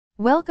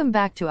Welcome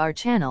back to our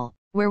channel,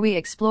 where we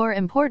explore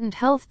important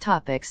health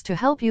topics to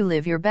help you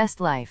live your best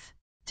life.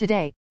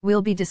 Today,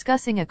 we'll be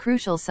discussing a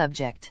crucial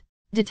subject: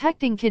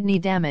 detecting kidney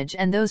damage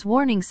and those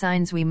warning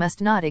signs we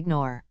must not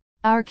ignore.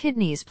 Our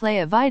kidneys play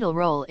a vital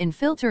role in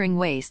filtering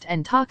waste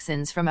and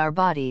toxins from our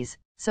bodies,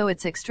 so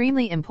it's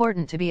extremely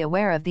important to be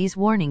aware of these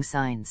warning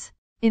signs.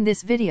 In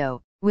this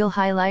video, we'll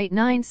highlight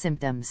 9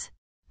 symptoms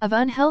of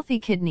unhealthy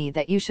kidney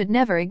that you should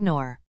never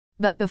ignore.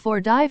 But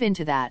before dive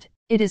into that,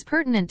 it is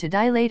pertinent to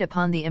dilate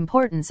upon the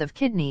importance of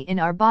kidney in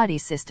our body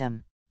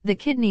system. The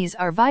kidneys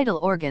are vital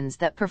organs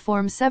that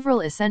perform several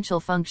essential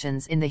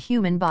functions in the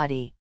human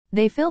body.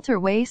 They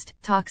filter waste,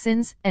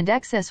 toxins, and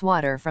excess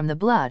water from the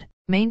blood,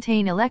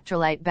 maintain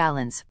electrolyte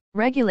balance,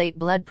 regulate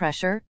blood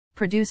pressure,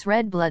 produce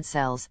red blood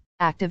cells,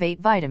 activate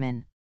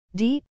vitamin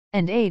D,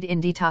 and aid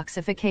in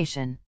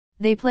detoxification.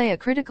 They play a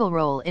critical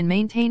role in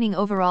maintaining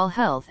overall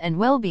health and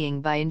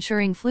well-being by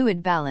ensuring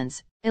fluid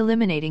balance,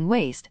 eliminating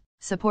waste,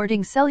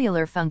 supporting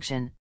cellular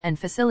function, and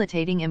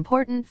facilitating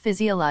important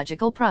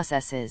physiological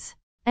processes.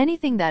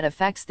 Anything that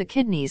affects the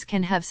kidneys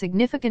can have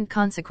significant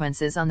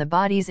consequences on the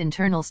body's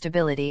internal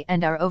stability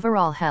and our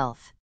overall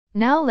health.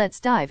 Now let's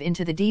dive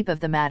into the deep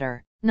of the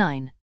matter.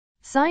 9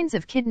 signs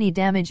of kidney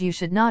damage you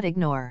should not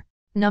ignore.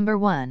 Number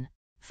 1.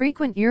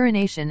 Frequent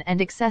urination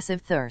and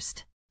excessive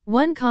thirst.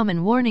 One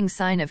common warning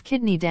sign of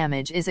kidney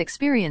damage is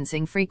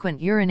experiencing frequent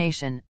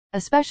urination,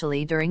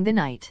 especially during the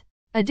night.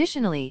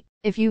 Additionally,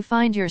 if you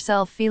find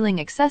yourself feeling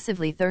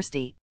excessively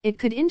thirsty, it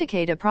could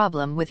indicate a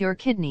problem with your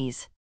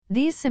kidneys.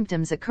 These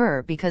symptoms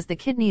occur because the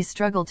kidneys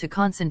struggle to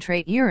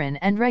concentrate urine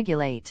and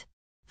regulate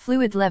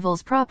fluid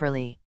levels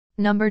properly.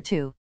 Number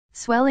 2.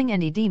 Swelling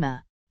and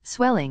edema.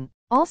 Swelling,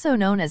 also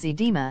known as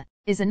edema,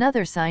 is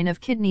another sign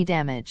of kidney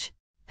damage.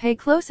 Pay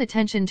close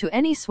attention to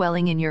any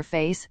swelling in your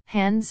face,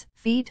 hands,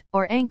 feet,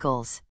 or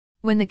ankles.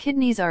 When the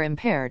kidneys are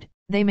impaired,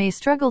 they may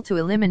struggle to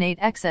eliminate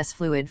excess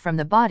fluid from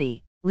the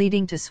body,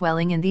 leading to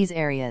swelling in these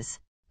areas.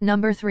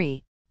 Number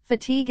 3.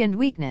 Fatigue and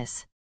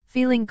weakness.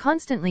 Feeling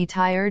constantly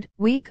tired,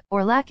 weak,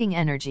 or lacking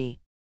energy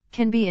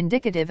can be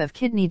indicative of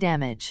kidney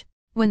damage.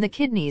 When the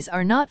kidneys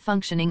are not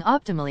functioning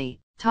optimally,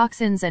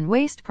 toxins and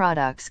waste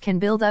products can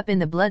build up in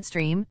the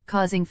bloodstream,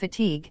 causing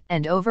fatigue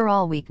and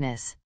overall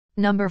weakness.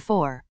 Number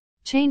 4.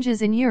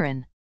 Changes in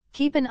urine.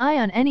 Keep an eye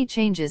on any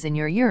changes in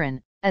your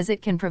urine, as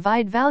it can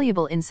provide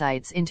valuable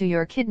insights into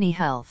your kidney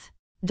health.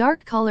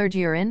 Dark-colored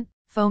urine,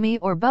 foamy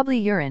or bubbly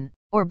urine,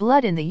 or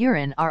blood in the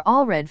urine are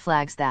all red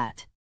flags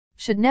that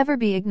should never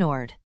be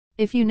ignored.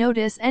 If you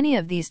notice any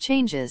of these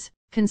changes,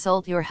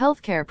 consult your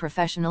healthcare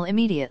professional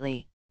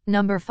immediately.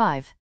 Number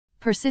 5.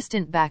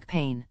 Persistent back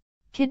pain.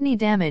 Kidney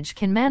damage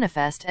can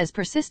manifest as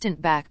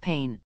persistent back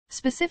pain,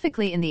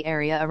 specifically in the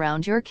area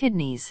around your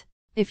kidneys.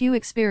 If you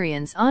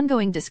experience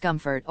ongoing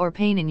discomfort or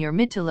pain in your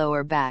mid to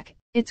lower back,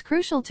 it's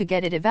crucial to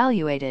get it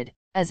evaluated,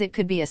 as it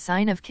could be a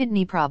sign of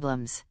kidney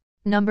problems.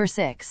 Number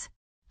 6.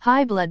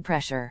 High blood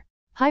pressure.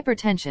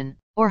 Hypertension,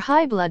 or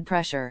high blood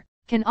pressure,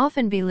 can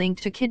often be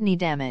linked to kidney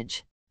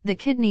damage. The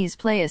kidneys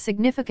play a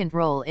significant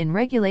role in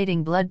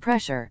regulating blood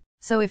pressure,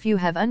 so if you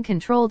have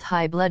uncontrolled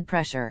high blood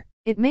pressure,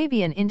 it may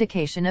be an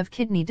indication of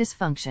kidney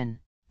dysfunction.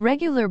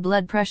 Regular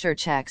blood pressure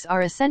checks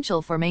are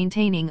essential for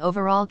maintaining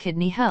overall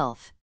kidney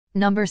health.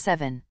 Number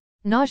 7.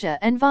 Nausea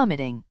and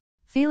vomiting.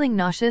 Feeling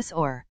nauseous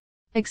or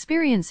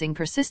experiencing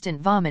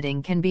persistent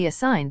vomiting can be a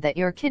sign that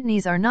your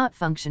kidneys are not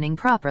functioning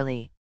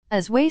properly.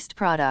 As waste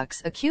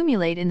products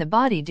accumulate in the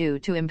body due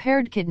to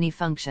impaired kidney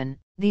function,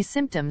 these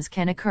symptoms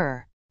can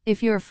occur.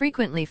 If you're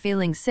frequently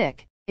feeling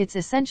sick, it's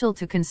essential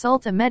to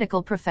consult a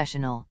medical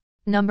professional.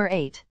 Number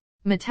 8.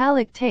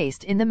 Metallic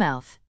taste in the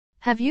mouth.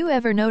 Have you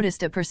ever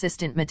noticed a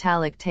persistent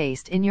metallic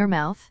taste in your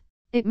mouth?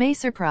 It may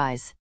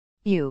surprise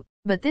you,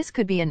 but this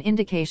could be an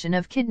indication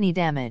of kidney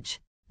damage.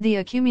 The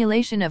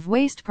accumulation of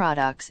waste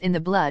products in the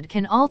blood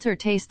can alter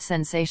taste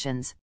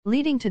sensations,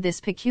 leading to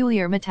this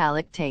peculiar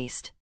metallic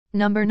taste.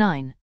 Number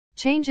 9.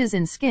 Changes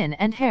in skin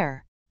and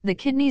hair. The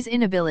kidney's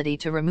inability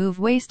to remove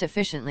waste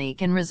efficiently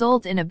can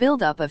result in a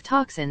buildup of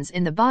toxins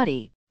in the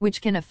body,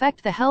 which can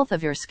affect the health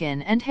of your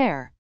skin and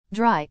hair.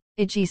 Dry,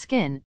 itchy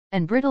skin,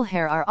 and brittle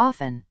hair are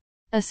often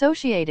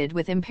associated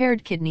with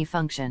impaired kidney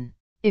function.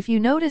 If you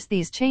notice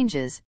these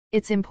changes,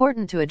 it's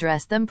important to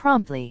address them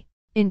promptly.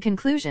 In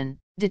conclusion,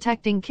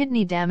 detecting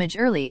kidney damage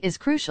early is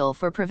crucial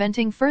for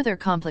preventing further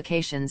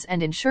complications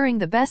and ensuring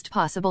the best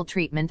possible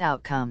treatment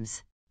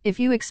outcomes. If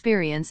you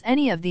experience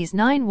any of these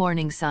 9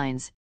 warning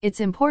signs, it's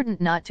important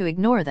not to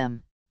ignore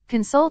them.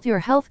 Consult your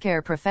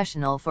healthcare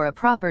professional for a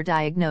proper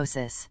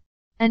diagnosis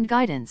and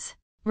guidance.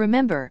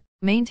 Remember,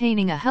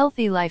 maintaining a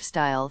healthy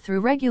lifestyle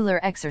through regular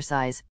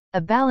exercise,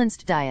 a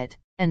balanced diet,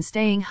 and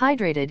staying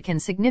hydrated can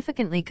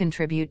significantly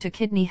contribute to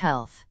kidney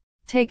health.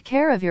 Take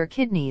care of your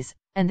kidneys,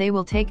 and they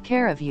will take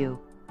care of you.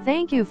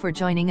 Thank you for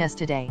joining us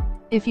today.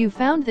 If you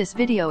found this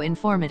video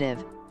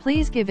informative,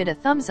 please give it a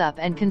thumbs up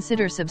and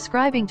consider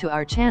subscribing to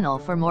our channel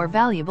for more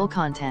valuable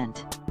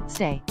content.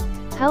 Stay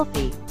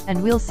healthy,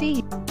 and we'll see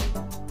you.